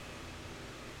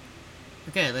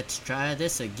Okay, let's try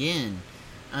this again.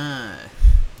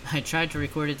 I tried to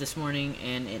record it this morning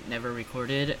and it never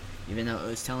recorded, even though it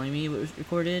was telling me it was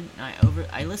recorded.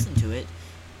 I listened to it,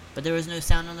 but there was no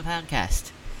sound on the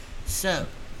podcast. So,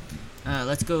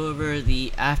 let's go over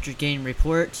the after game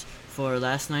report for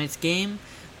last night's game.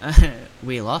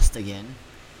 We lost again.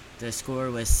 The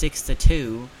score was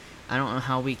 6-2. I don't know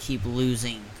how we keep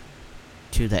losing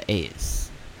to the A's.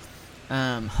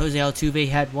 Jose Altuve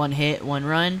had 1 hit, 1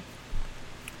 run.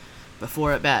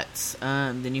 Before at bats.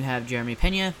 Then you have Jeremy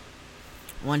Pena,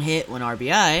 1 hit, 1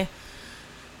 RBI.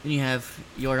 Then you have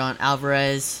Yordan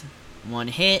Alvarez, 1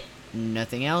 hit,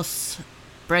 nothing else.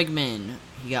 Bregman,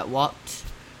 he got walked.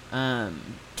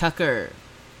 Tucker,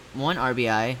 1 RBI.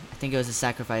 I think it was a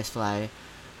sacrifice fly.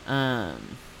 Jose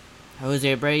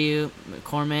Abreu,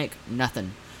 McCormick,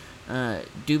 nothing.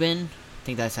 Dubin, I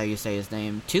think that's how you say his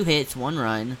name, 2 hits, 1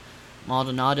 run.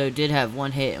 Maldonado did have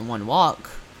 1 hit and 1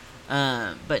 walk.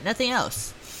 But nothing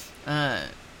else.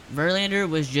 Verlander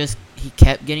was he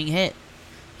kept getting hit.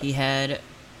 He had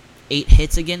 8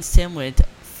 hits against him with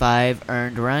 5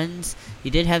 earned runs. He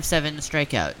did have 7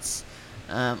 strikeouts.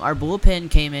 Our bullpen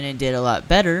came in and did a lot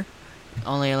better,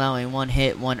 only allowing 1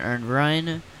 hit, 1 earned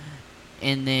run.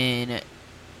 And then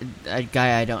a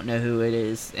guy I don't know who it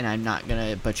is, and I'm not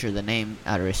going to butcher the name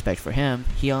out of respect for him,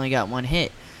 he only got 1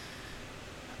 hit.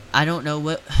 I don't know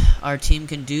what our team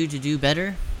can do to do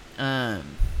better. I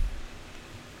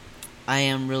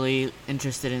am really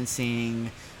interested in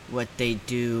seeing what they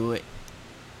do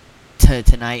to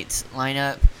tonight's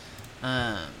lineup.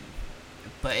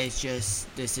 But it's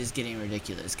just, this is getting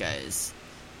ridiculous, guys.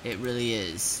 It really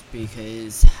is,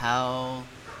 because how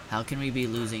can we be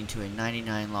losing to a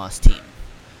 99 loss team?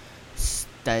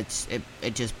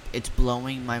 It's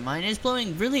blowing my mind. It's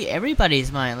blowing really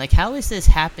everybody's mind. Like, how is this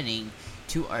happening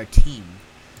to our team?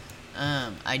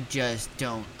 I just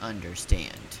don't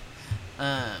understand.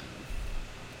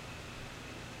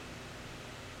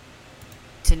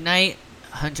 Tonight,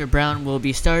 Hunter Brown will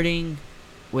be starting,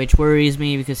 which worries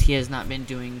me because he has not been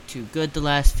doing too good the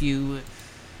last few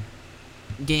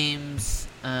games.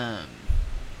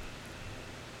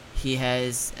 He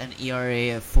has an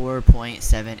ERA of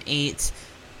 4.78. He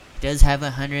does have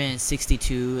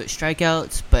 162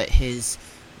 strikeouts, but his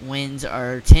wins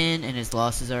are 10 and his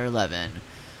losses are 11.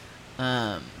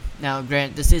 Now,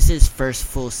 Grant, this is his first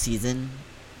full season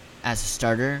as a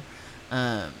starter.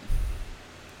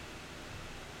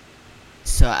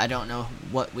 So I don't know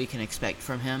what we can expect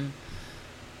from him.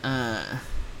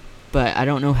 But I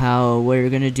don't know how we're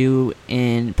going to do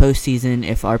in postseason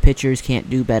if our pitchers can't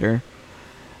do better.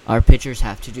 Our pitchers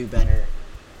have to do better.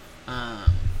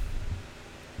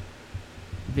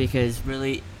 Because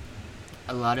really,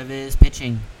 a lot of it is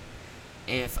pitching.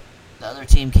 If the other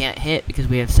team can't hit because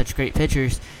we have such great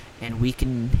pitchers and we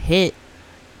can hit,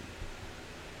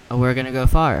 we're going to go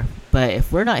far. But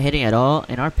if we're not hitting at all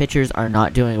and our pitchers are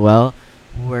not doing well,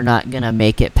 we're not going to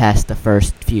make it past the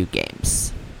first few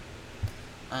games.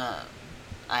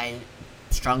 I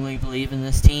strongly believe in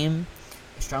this team.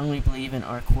 I strongly believe in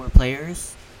our core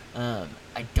players.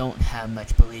 I don't have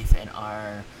much belief in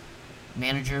our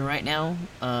manager right now.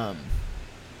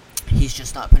 He's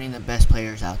just not putting the best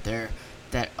players out there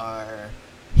that are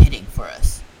hitting for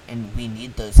us. And we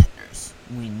need those hitters.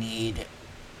 We need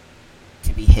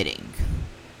to be hitting.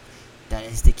 That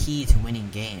is the key to winning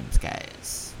games,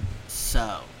 guys.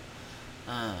 So,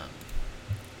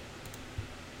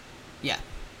 yeah.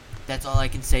 That's all I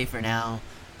can say for now.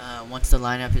 Once the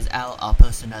lineup is out, I'll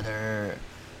post another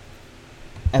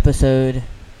episode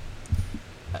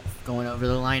going over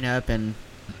the lineup and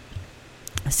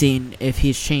seeing if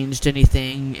he's changed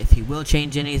anything, if he will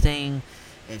change anything,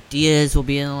 if Diaz will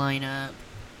be in the lineup.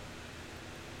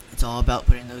 It's all about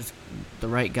putting the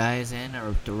right guys in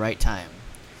at the right time.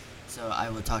 So I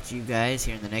will talk to you guys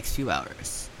here in the next few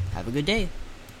hours. Have a good day.